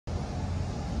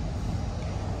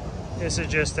This is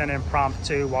just an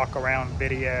impromptu walk around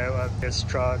video of this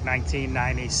truck,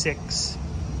 1996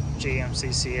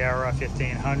 GMC Sierra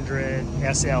 1500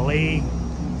 SLE,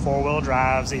 4-wheel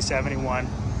drive, Z71.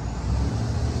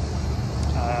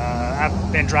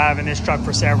 I've been driving this truck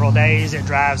for several days. It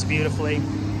drives beautifully.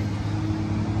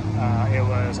 It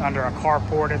was under a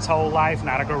carport its whole life,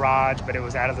 not a garage, but it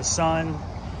was out of the sun,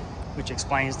 which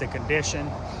explains the condition.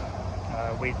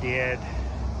 We did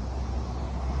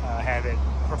have it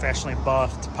professionally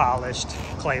buffed, polished,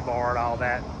 clay barred, all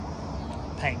that.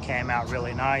 Paint came out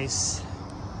really nice.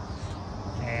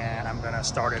 And I'm gonna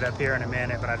start it up here in a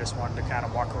minute, but I just wanted to kind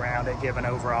of walk around it, give an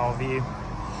overall view.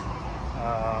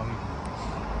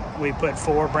 We put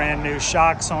 4 brand new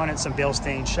shocks on it, some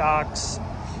Bilstein shocks,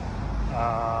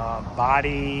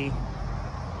 body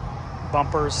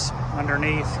bumpers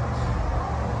underneath.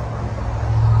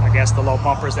 I guess the low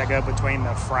bumpers that go between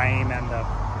the frame and the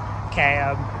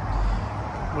cab.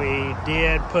 We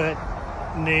did put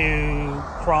new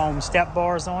chrome step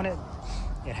bars on it.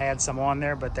 It had some on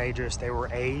there, but they were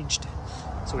aged.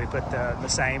 So we put the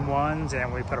same ones,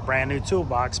 and we put a brand new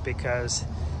toolbox because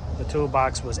the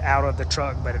toolbox was out of the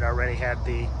truck, but it already had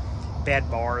the bed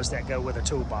bars that go with a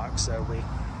toolbox. So we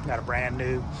got a brand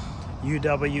new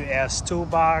UWS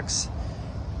toolbox.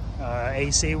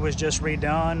 AC was just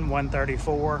redone,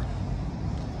 134.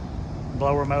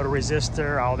 Blower motor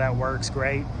resistor, all that works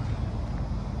great.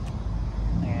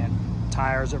 And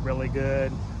tires are really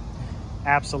good.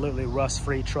 Absolutely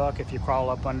rust-free truck. If you crawl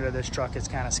up under this truck, it's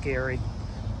kind of scary.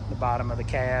 The bottom of the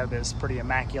cab is pretty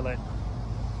immaculate,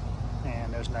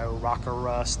 and there's no rocker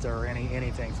rust or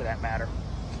anything for that matter.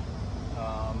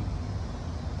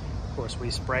 Of course,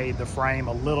 we sprayed the frame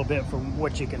a little bit from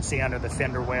what you can see under the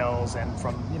fender wells and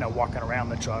from, you know, walking around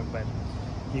the truck, but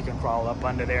you can crawl up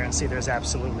under there and see there's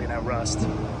absolutely no rust.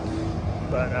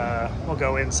 But we'll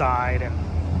go inside and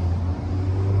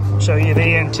show you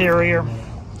the interior.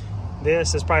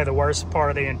 This is probably the worst part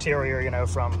of the interior, you know,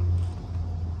 from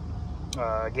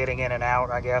getting in and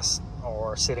out, I guess,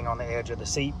 or sitting on the edge of the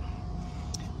seat.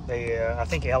 I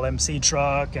think LMC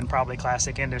Truck and probably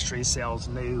Classic Industries sells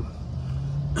new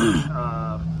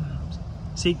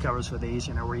seat covers for these,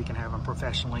 you know, where you can have them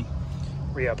professionally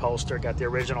reupholstered. Got the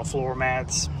original floor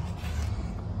mats.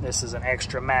 This is an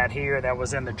extra mat here that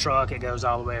was in the truck. It goes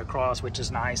all the way across, which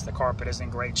is nice. The carpet is in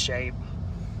great shape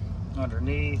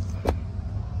underneath.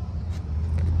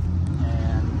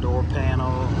 And door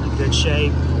panel in good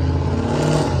shape.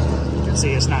 You can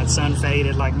see it's not sun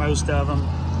faded like most of them.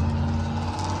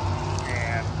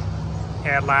 And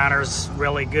headliner's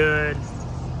really good.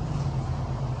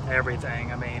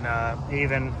 Everything. I mean,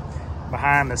 even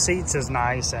behind the seats is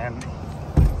nice, and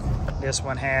this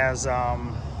one has in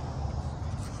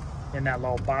that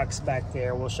little box back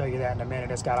there, we'll show you that in a minute,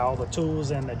 it's got all the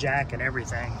tools and the jack and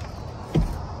everything.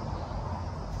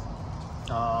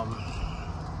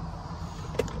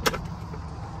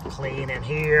 Clean in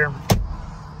here.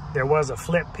 There was a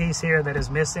flip piece here that is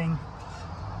missing.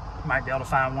 You might be able to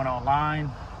find one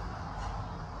online.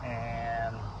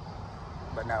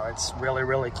 But no, it's really,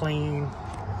 really clean.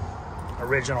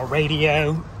 Original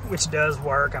radio, which does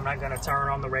work. I'm not going to turn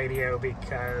on the radio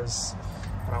because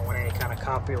I don't want any kind of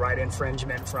copyright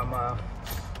infringement from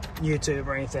YouTube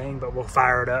or anything, but we'll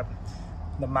fire it up.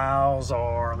 The miles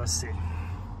are, let's see,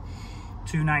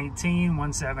 219,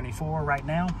 174 right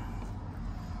now.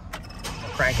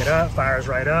 We'll crank it up, fires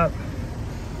right up.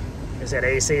 Is that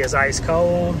AC is ice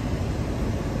cold.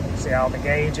 See all the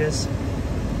gauges.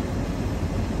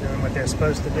 Doing what they're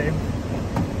supposed to do.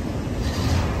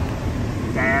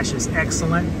 Dash is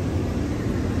excellent.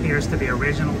 Appears to be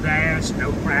original dash,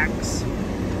 no cracks.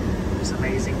 Just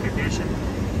amazing condition.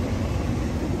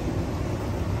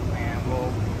 And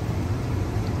we'll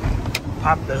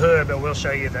pop the hood, but we'll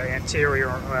show you the interior.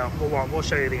 Well, we'll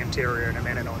show you the interior in a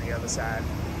minute on the other side.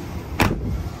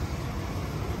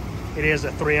 It is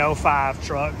a 305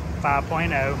 truck,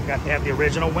 5.0. Got to have the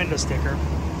original window sticker.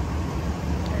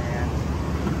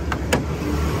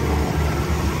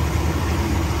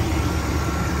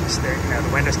 You know,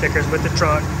 the window stickers with the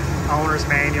truck, owner's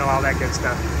manual, all that good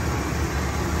stuff.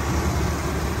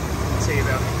 See,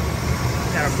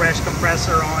 got a fresh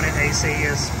compressor on it. AC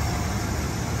is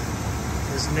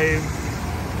new,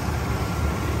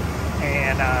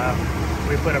 and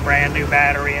we put a brand new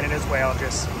battery in it as well,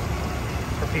 just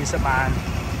for peace of mind.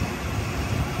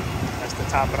 That's the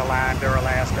top of the line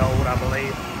Duralast Gold, I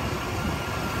believe.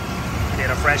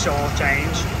 Did a fresh oil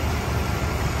change.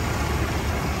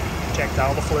 Checked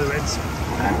all the fluids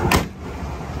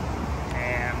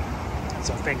and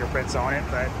some fingerprints on it,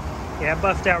 but yeah,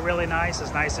 buffed out really nice.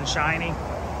 It's nice and shiny.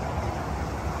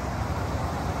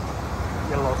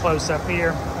 Get a little close up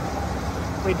here.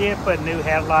 We did put new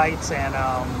headlights and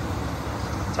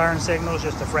turn signals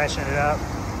just to freshen it up.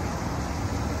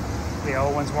 The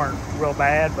old ones weren't real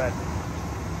bad, but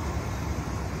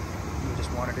we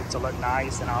just wanted it to look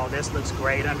nice, and all this looks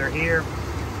great under here.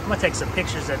 I'm gonna take some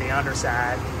pictures of the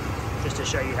underside just to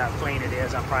show you how clean it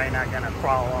is. I'm probably not gonna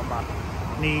crawl on my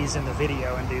knees in the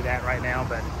video and do that right now,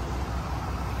 but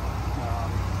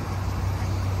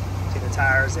see the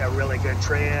tires, they're really good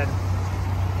tread.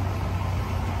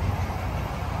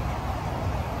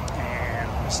 And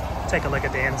let's take a look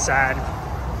at the inside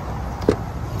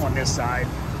on this side.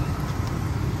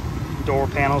 Door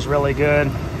panel's really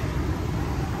good.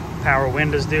 Power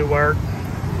windows do work.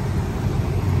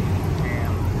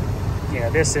 And yeah,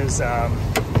 this is I'm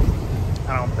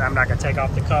not gonna take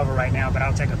off the cover right now, but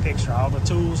I'll take a picture. All the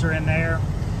tools are in there,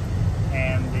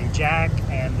 and the jack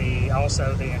and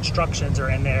also the instructions are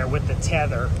in there with the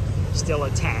tether still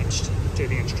attached to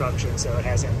the instructions, so it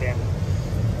hasn't been,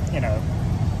 you know,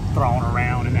 thrown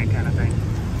around and that kind of thing.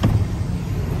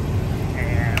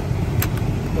 And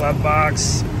glove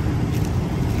box.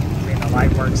 The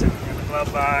light works in the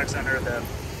glove box, under the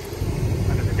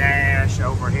dash,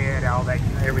 overhead, all that,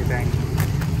 everything.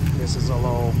 This is a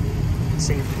little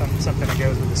something that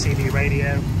goes with the CD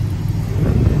radio,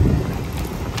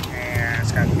 and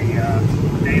it's got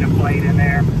the data plate in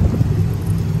there.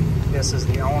 This is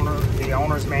the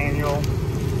owner's manual.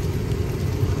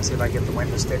 Let's see if I get the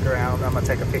window sticker out. I'm gonna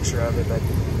take a picture of it, but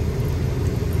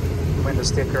the window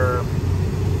sticker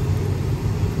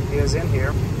is in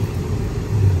here.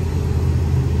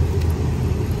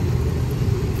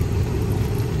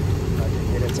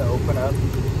 To open up.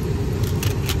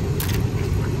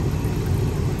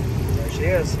 There she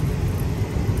is.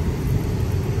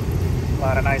 A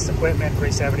lot of nice equipment,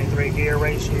 373 gear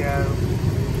ratio,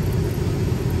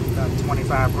 about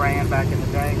 25 grand back in the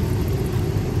day.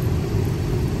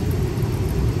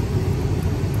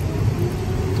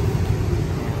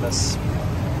 And let's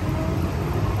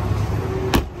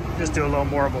just do a little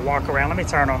more of a walk around. Let me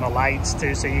turn on the lights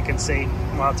too so you can see.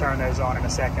 Well, I'll turn those on in a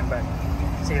second, but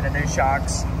see the new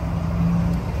shocks.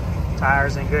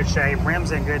 Tires in good shape,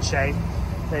 rims in good shape.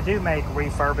 They do make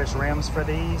refurbished rims for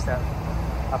these.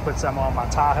 I put some on my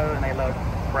Tahoe and they look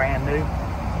brand new.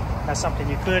 That's something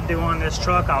you could do on this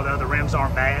truck, although the rims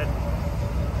aren't bad.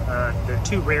 The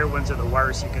two rear ones are the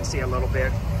worst. You can see a little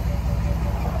bit,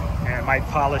 and it might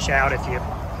polish out if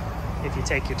you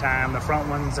take your time. The front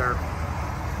ones are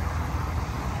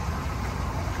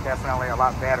definitely a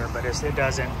lot better, but it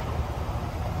doesn't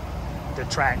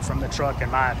detract from the truck,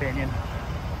 in my opinion.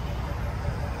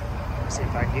 Let's see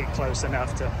if I can get close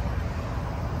enough to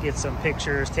get some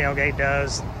pictures. Tailgate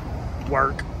does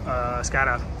work. It's got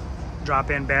a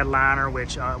drop-in bed liner,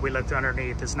 which we looked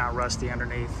underneath. It's not rusty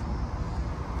underneath.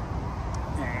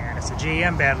 And it's a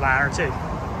GM bed liner too,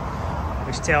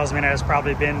 which tells me that it's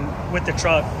probably been with the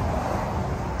truck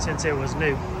since it was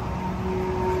new.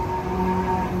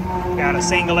 Got a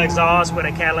single exhaust with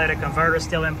a catalytic converter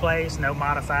still in place, no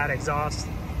modified exhaust,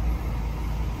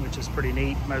 which is pretty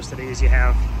neat. Most of these you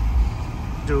have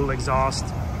dual exhaust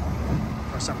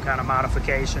or some kind of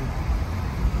modification.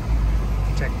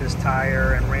 Check this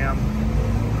tire and rim.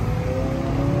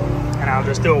 And I'll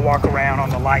just do a walk around on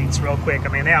the lights real quick. I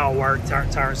mean, they all work,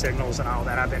 turn signals and all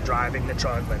that. I've been driving the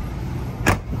truck,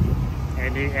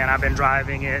 and I've been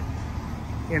driving it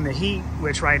in the heat,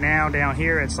 which right now down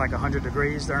here it's like 100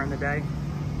 degrees during the day.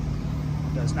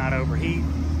 It does not overheat.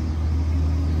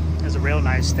 There's a real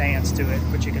nice stance to it,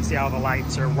 but you can see all the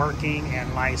lights are working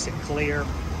and nice and clear.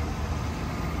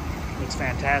 Looks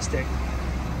fantastic.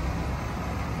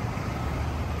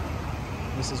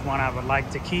 This is one I would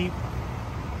like to keep,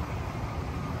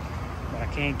 but I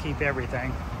can't keep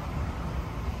everything.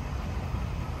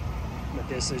 But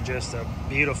this is just a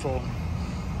beautiful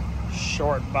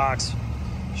short box,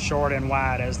 short and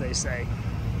wide, as they say.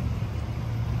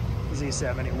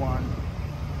 Z71.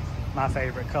 My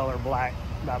favorite color, black,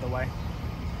 by the way.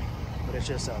 But it's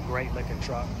just a great looking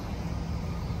truck.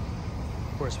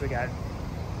 Of course, we got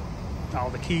all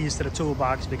the keys to the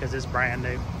toolbox because it's brand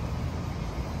new.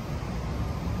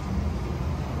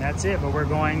 And that's it, but we're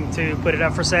going to put it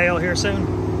up for sale here soon.